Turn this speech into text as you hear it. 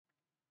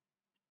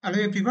Hello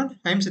everyone,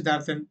 I am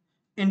Siddharthan.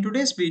 In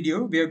today's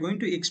video, we are going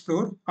to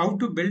explore how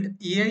to build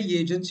AI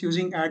agents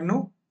using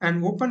Agno,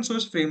 an open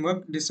source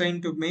framework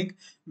designed to make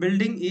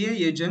building AI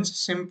agents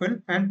simple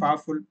and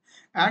powerful.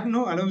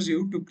 Agno allows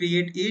you to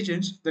create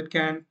agents that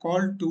can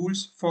call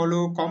tools,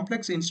 follow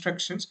complex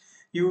instructions,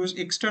 use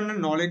external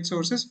knowledge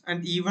sources,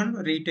 and even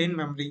retain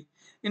memory.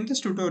 In this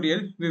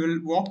tutorial, we will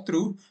walk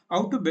through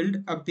how to build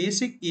a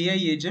basic AI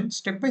agent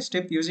step by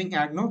step using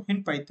Agno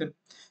in Python.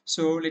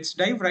 So let's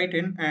dive right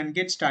in and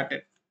get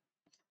started.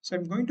 So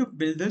I'm going to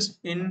build this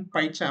in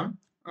PyCharm.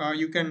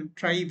 You can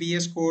try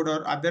VS Code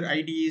or other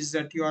IDEs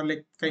that you are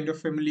like kind of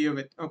familiar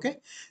with. Okay.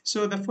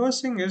 So the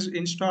first thing is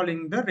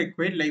installing the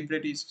required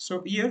libraries.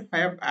 So here I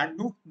have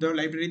Agno, the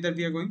library that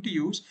we are going to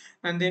use,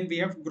 and then we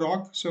have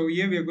Grok. So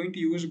here we are going to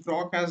use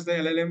Grok as the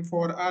LLM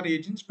for our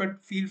agents,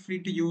 but feel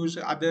free to use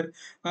other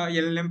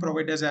LLM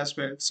providers as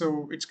well.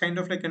 So it's kind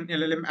of like an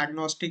LLM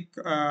agnostic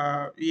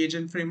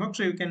agent framework.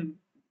 So you can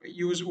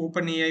use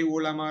OpenAI,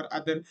 Olam, or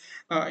other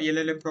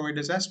LLM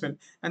providers as well.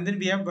 And then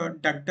we have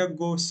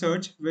DuckDuckGo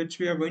search, which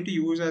we are going to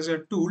use as a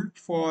tool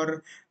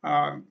for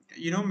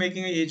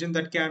making an agent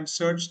that can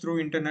search through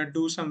internet,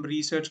 do some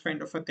research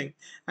kind of a thing.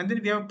 And then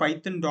we have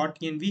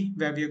python.env,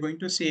 where we are going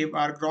to save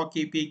our grok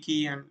api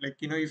key, and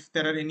if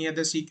there are any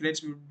other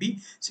secrets, we would be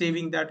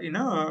saving that in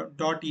a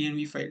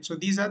 .env file. So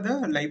these are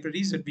the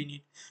libraries that we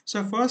need.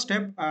 So first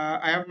step,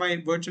 I have my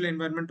virtual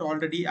environment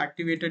already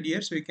activated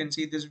here, so you can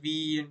see this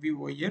venv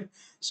over here.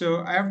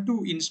 So I have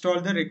to install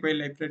the required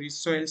libraries.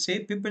 So I'll say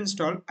pip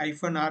install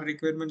 -r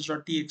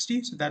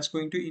requirements.txt. So that's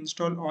going to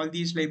install all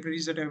these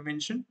libraries that I've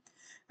mentioned.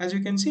 As you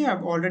can see,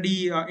 I've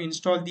already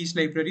installed these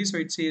libraries. So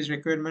it says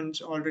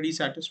requirements already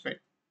satisfied.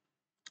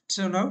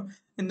 So now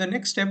in the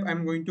next step,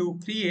 I'm going to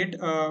create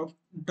a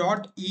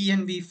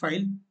 .env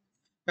file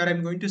where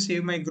I'm going to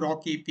save my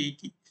Grok API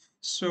key.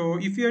 So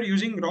if you are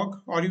using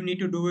Grok, all you need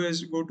to do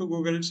is go to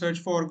Google, search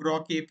for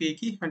Grok API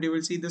key, and you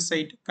will see the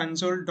site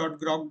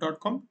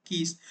console.grok.com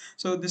keys.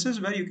 So this is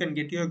where you can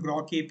get your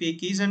Grok API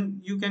keys, and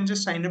you can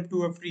just sign up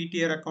to a free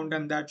tier account,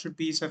 and that should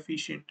be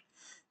sufficient.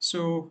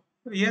 So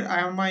here I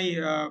have my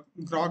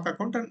Grok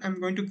account, and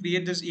I'm going to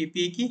create this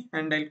API key,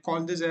 and I'll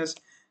call this as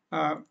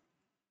uh,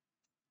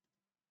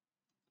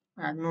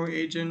 Agno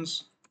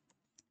agents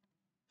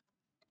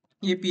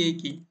API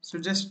key. So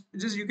just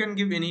you can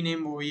give any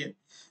name over here.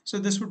 So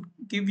this would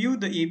give you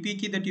the API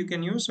key that you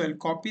can use. So I'll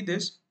copy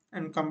this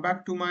and come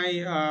back to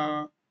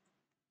my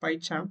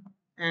PyCharm,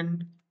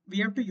 and we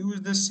have to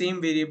use the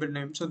same variable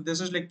name. So this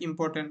is like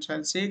important. So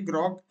I'll say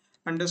grok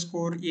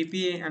underscore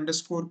API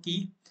underscore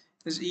key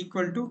is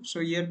equal to. So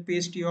here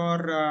paste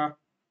your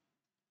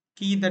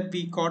key that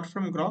we got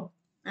from grok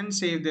and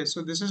save this.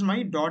 So this is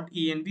my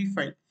 .env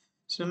file.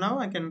 So now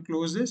I can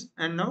close this,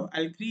 and now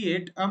I'll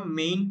create a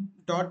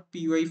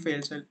main.py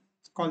file. So I'll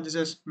call this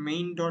as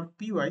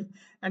main.py,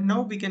 and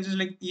now we can just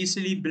like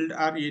easily build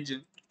our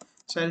agent.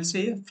 So I'll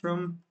say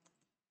from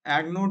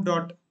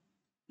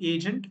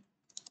agno.agent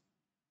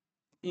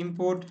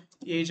import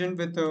agent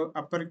with a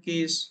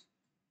uppercase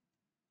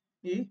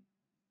A,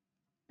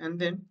 and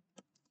then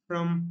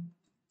from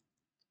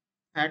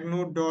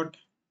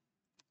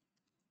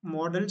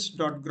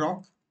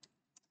agno.models.grok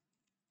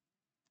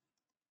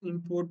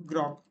import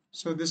grok.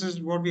 So this is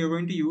what we are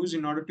going to use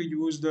in order to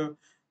use the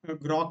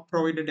grok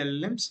provided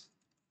LLMs.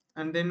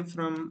 And then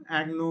from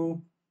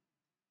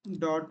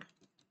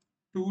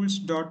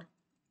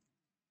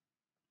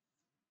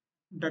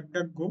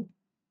agno.tools.duckduckgo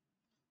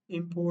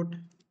import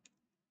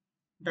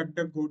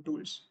duckduckgo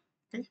tools.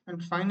 Okay,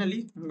 and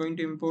finally I'm going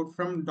to import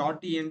from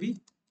 .env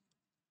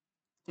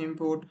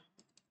import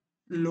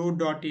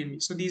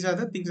load.env. So these are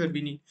the things that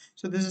we need.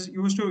 So this is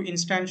used to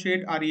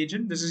instantiate our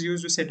agent. This is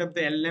used to set up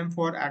the LLM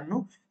for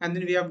Agno. And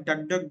then we have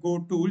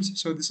DuckDuckGo tools.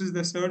 So this is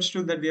the search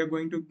tool that we are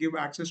going to give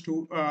access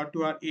to our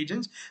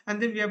agents.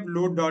 And then we have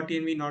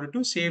load.env in order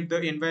to save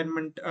the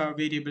environment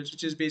variables,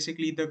 which is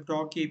basically the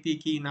grok API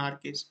key in our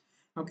case.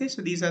 Okay,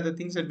 so these are the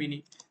things that we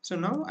need. So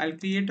now I'll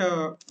create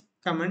a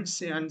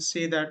comment and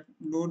say that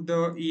load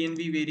the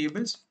env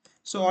variables.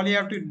 So all you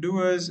have to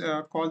do is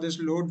call this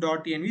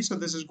load.env. So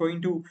this is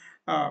going to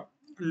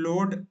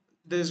load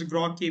this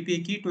grok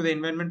API key to the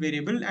environment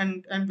variable,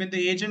 and when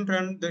the agent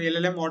run, the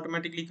LLM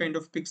automatically kind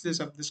of picks this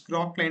up. This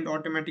grok client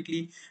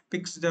automatically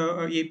picks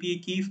the API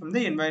key from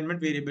the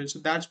environment variable. So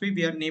that's why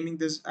we are naming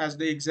this as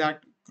the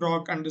exact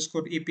grok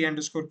underscore API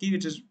underscore key,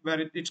 which is where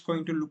it's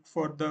going to look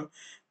for the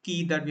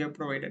key that we have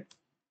provided.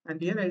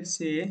 And here I'll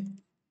say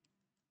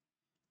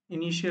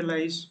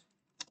initialize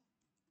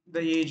the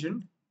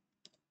agent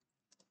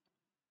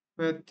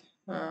with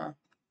uh,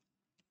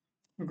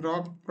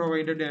 grok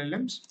provided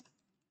LLMs.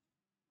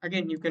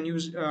 Again, you can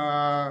use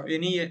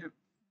any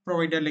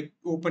provider like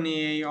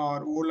OpenAI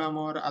or Olam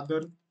or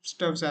other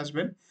stuffs as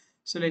well.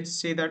 So let's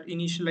say that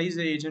initialize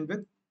the agent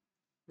with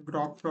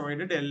grok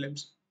provided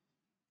LLMs.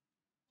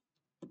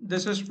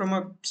 This is from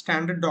a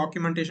standard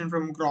documentation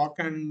from grok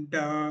and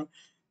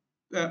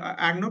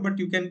Agno, but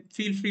you can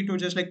feel free to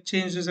just like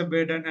change this a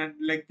bit, and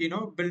like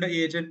build an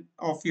agent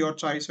of your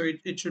choice. So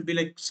it should be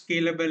like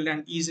scalable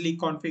and easily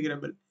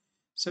configurable.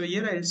 So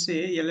here I'll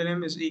say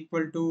LLM is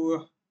equal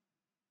to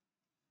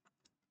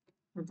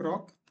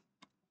grok,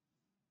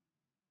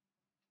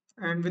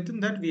 and within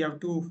that we have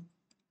to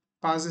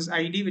pass this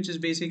ID, which is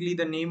basically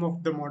the name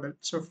of the model.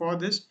 So for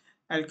this,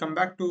 I'll come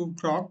back to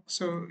grok.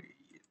 So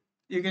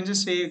you can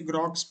just say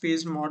grok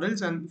space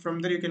models, and from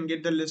there you can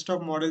get the list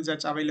of models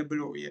that's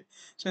available over here.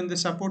 So in the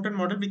supported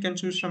model, we can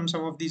choose from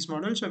some of these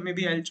models. So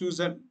maybe I'll choose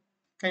a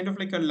kind of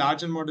like a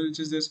larger model, which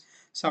is this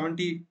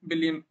 70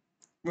 billion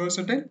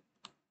versatile.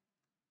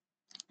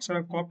 So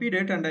I've copied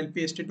it and I'll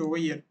paste it over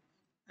here.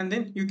 And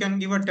then you can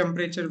give a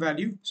temperature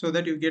value so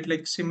that you get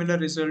like similar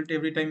result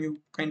every time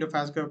you kind of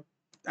ask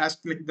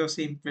like the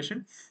same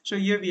question. So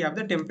here we have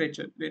the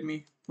temperature. Let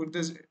me put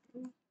this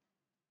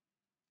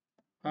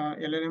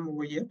LLM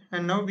over here,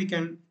 and now we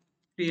can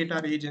create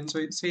our agent.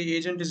 So say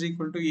agent is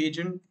equal to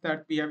agent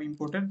that we have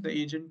imported, the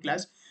agent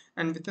class,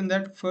 and within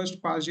that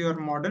first pass your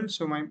model.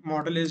 So my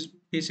model is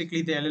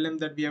basically the LLM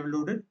that we have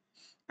loaded,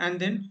 and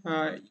then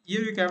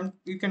here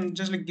you can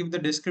just like give the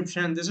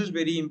description, and this is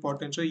very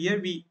important. So here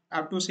we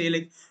have to say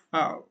like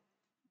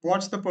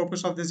what's the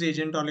purpose of this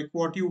agent, or like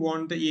what you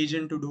want the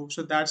agent to do.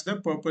 So that's the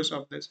purpose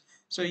of this.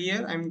 So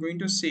here I'm going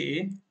to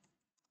say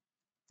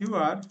you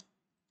are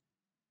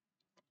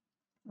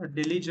a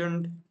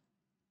diligent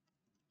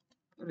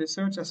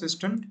research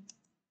assistant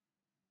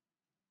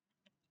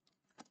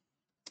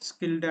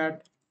skilled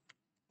at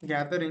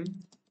gathering,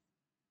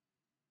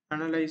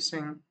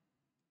 analyzing,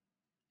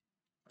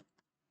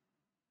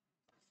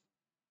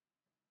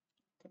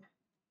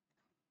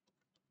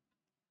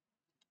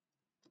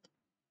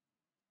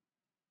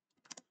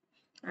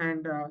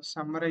 and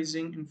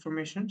summarizing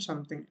information,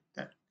 something like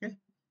that. Okay,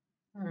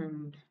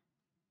 and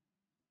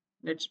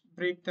let's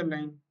break the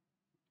line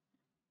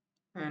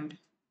and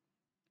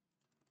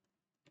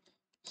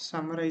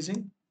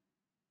summarizing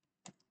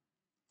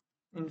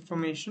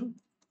information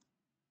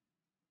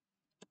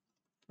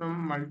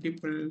from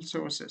multiple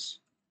sources.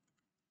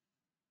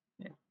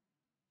 Yeah.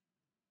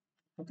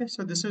 Okay,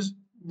 so this is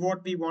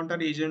what we want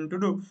our agent to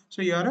do.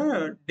 So you are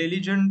a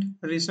diligent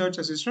research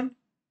assistant,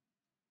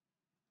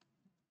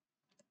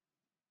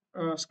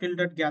 skilled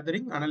at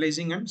gathering,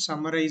 analyzing, and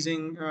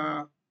summarizing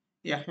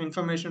yeah,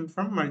 information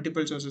from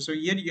multiple sources. So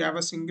here you have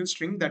a single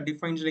string that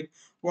defines like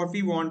what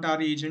we want our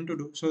agent to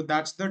do. So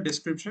that's the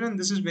description, and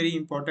this is very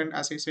important,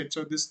 as I said.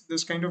 So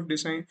this kind of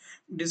design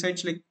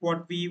decides like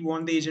what we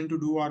want the agent to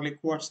do, or like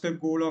what's the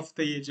goal of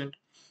the agent.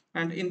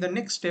 And in the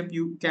next step,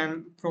 you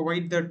can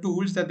provide the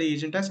tools that the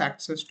agent has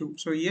access to.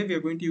 So here we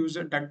are going to use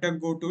a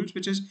DuckDuckGo tools,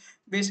 which is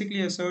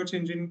basically a search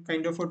engine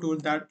kind of a tool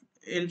that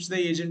helps the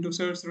agent to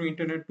search through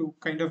internet to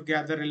kind of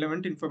gather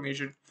relevant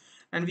information.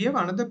 And we have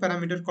another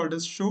parameter called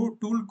as show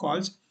tool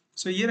calls.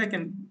 So here I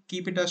can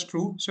keep it as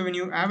true. So when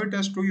you have it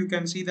as true, you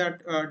can see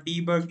that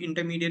debug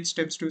intermediate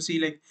steps to see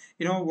like,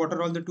 what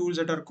are all the tools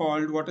that are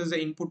called, what is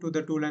the input to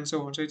the tool, and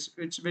so on. So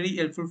it's very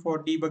helpful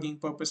for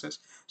debugging purposes.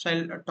 So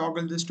I'll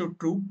toggle this to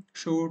true,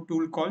 show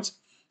tool calls.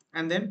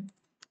 And then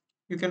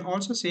you can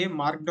also say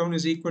markdown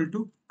is equal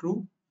to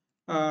true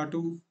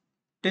to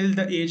tell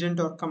the agent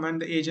or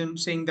command the agent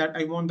saying that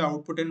I want the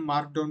output in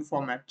markdown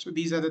format. So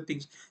these are the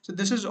things. So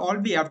this is all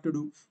we have to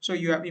do. So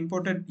you have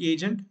imported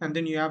agent, and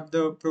then you have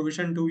the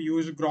provision to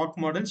use grok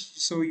models.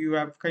 So you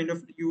have kind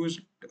of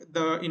used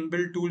the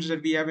inbuilt tools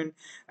that we have in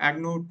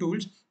Agno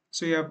tools.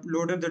 So you have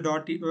loaded the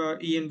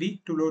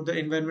 .env to load the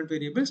environment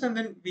variables, and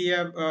then we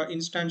have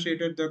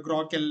instantiated the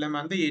grok LLM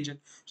and the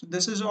agent. So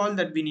this is all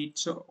that we need.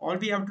 So all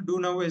we have to do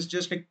now is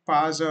just like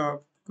pass a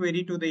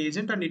query to the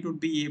agent, and it would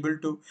be able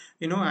to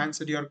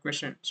answer your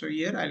question. So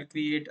here I'll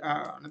create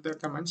another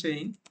command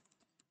saying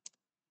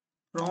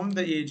from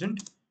the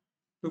agent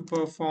to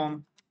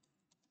perform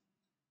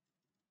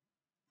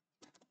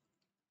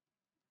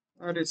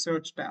a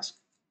research task.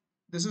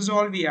 This is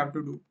all we have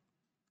to do.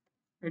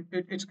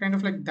 It's kind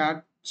of like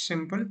that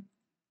simple,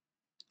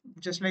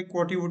 just like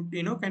what you would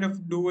kind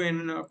of do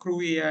in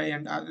crew AI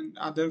and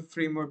other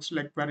frameworks,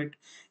 like where it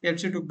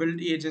helps you to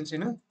build agents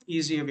in a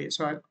easier way.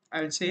 So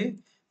I'll say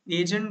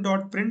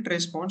agent.print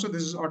response. So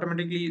this is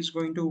automatically is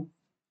going to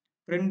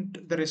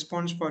print the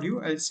response for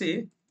you. I'll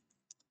say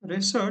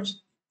research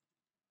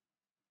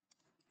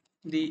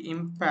the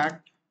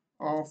impact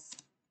of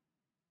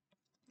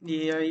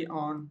AI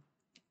on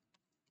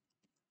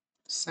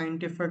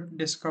scientific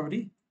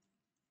discovery,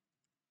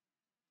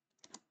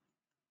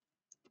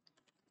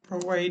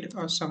 provide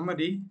a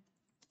summary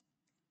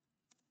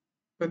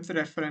with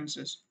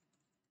references.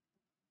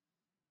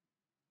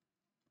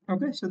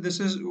 Okay, so this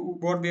is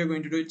what we are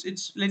going to do.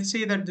 It's let's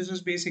say that this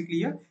is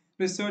basically a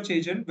research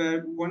agent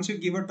where once you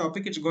give a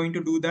topic, it's going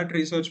to do that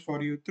research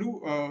for you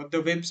through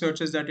the web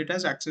searches that it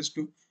has access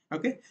to.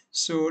 Okay,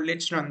 so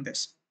let's run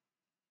this.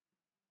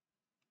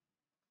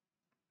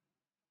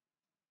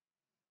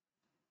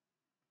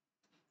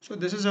 So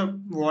this is a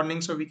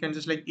warning, so we can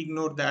just like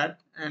ignore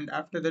that, and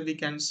after that we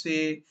can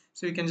say,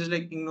 so you can just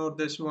like ignore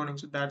this warning,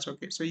 so that's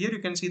okay. So here you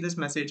can see this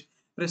message: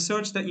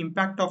 research the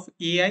impact of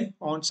AI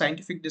on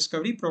scientific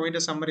discovery, provide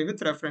a summary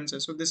with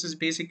references. So this is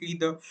basically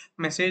the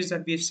message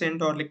that we've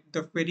sent, or like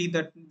the query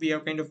that we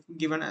have kind of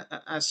given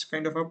as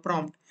kind of a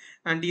prompt.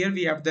 And here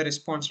we have the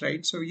response,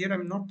 right? So here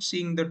I'm not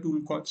seeing the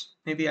tool calls.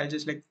 Maybe I'll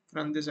just like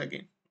run this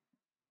again.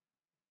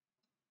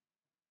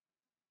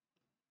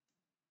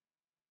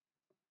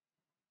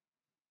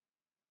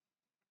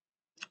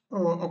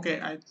 Oh, okay.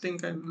 I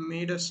think I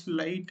made a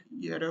slight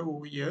error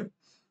over here.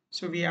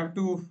 So we have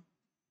to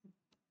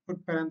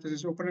put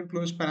parentheses, open and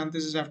close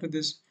parentheses after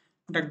this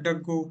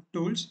DuckDuckGo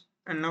tools.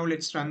 And now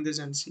let's run this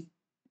and see.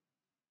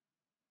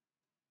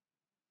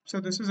 So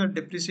this is a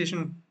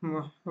depreciation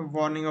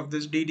warning of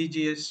this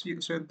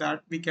DDGS, so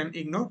that we can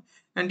ignore.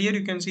 And here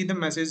you can see the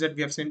message that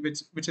we have sent,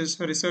 which is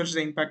research the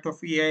impact of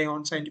AI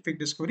on scientific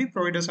discovery,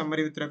 provide a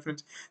summary with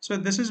reference. So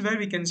this is where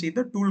we can see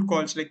the tool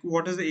calls, like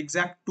what is the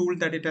exact tool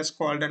that it has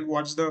called and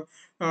what's the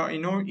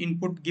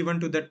input given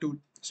to that tool.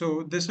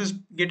 So this is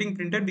getting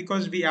printed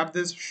because we have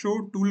this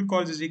show tool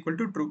calls is equal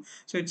to true.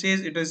 So it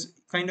says it is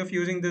kind of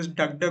using this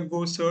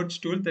DuckDuckGo search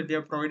tool that they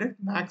have provided.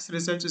 Max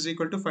results is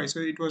equal to 5. So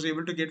it was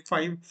able to get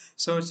 5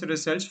 search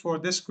results for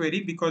this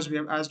query because we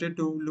have asked it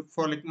to look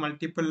for like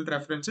multiple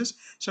references.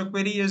 So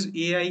query is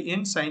AI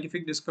in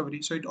scientific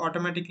discovery. So it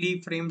automatically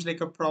frames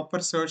like a proper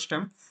search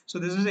term. So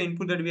this is the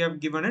input that we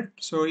have given it.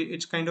 So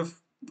it's kind of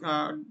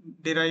uh,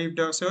 derived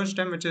a search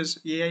term which is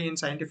AI in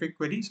scientific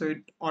query. So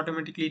it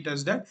automatically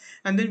does that.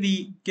 And then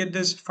we get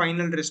this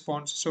final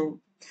response. So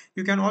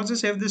you can also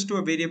save this to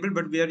a variable,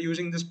 but we are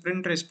using this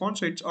print response,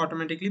 so it's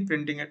automatically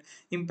printing it.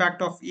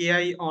 Impact of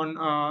AI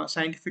on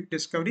scientific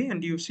discovery,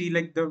 and you see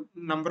like the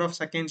number of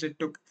seconds it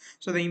took.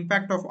 So the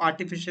impact of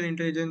artificial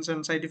intelligence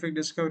on scientific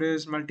discovery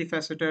is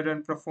multifaceted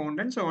and profound,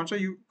 and so on. So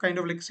you kind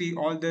of like see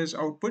all these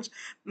outputs,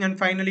 and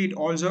finally it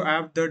also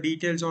have the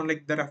details on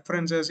like the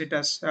references it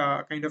has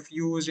kind of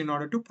used in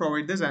order to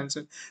provide this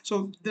answer.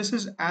 So this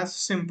is as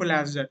simple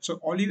as that. So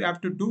all you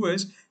have to do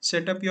is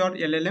set up your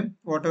LLM,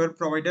 whatever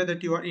provider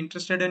that you are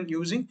interested in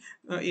using,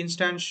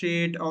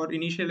 instantiate or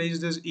initialize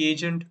this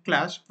agent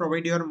class,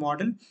 provide your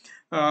model,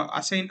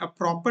 assign a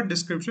proper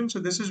description. So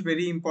this is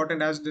very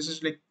important, as this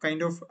is like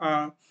kind of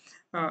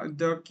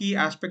the key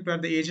aspect where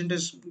the agent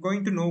is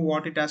going to know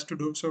what it has to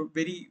do. So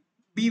be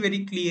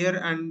very clear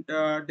and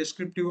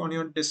descriptive on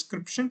your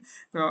description.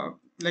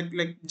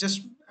 Like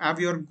just have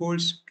your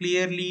goals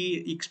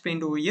clearly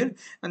explained over here,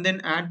 and then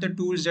add the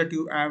tools that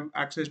you have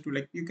access to.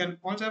 Like you can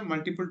also have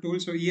multiple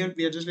tools. So here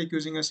we are just like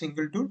using a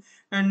single tool,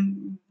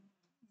 and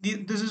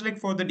this is like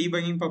for the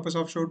debugging purpose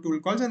of show tool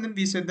calls. And then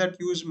we said that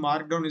use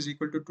markdown is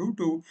equal to true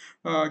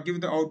to give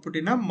the output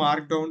in a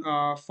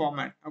markdown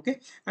format. Okay,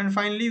 and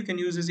finally you can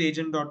use this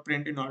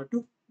agent.print in order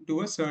to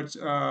do a search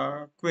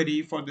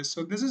query for this.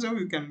 So this is how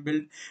you can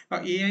build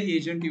a AI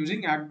agent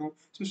using Agno.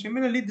 So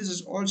similarly, this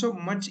is also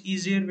much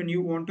easier when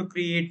you want to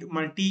create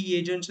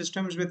multi-agent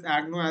systems with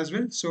Agno as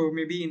well. So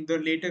maybe in the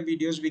later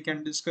videos we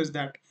can discuss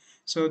that.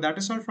 So that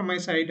is all from my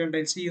side, and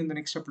I'll see you in the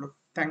next upload.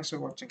 Thanks for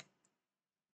watching.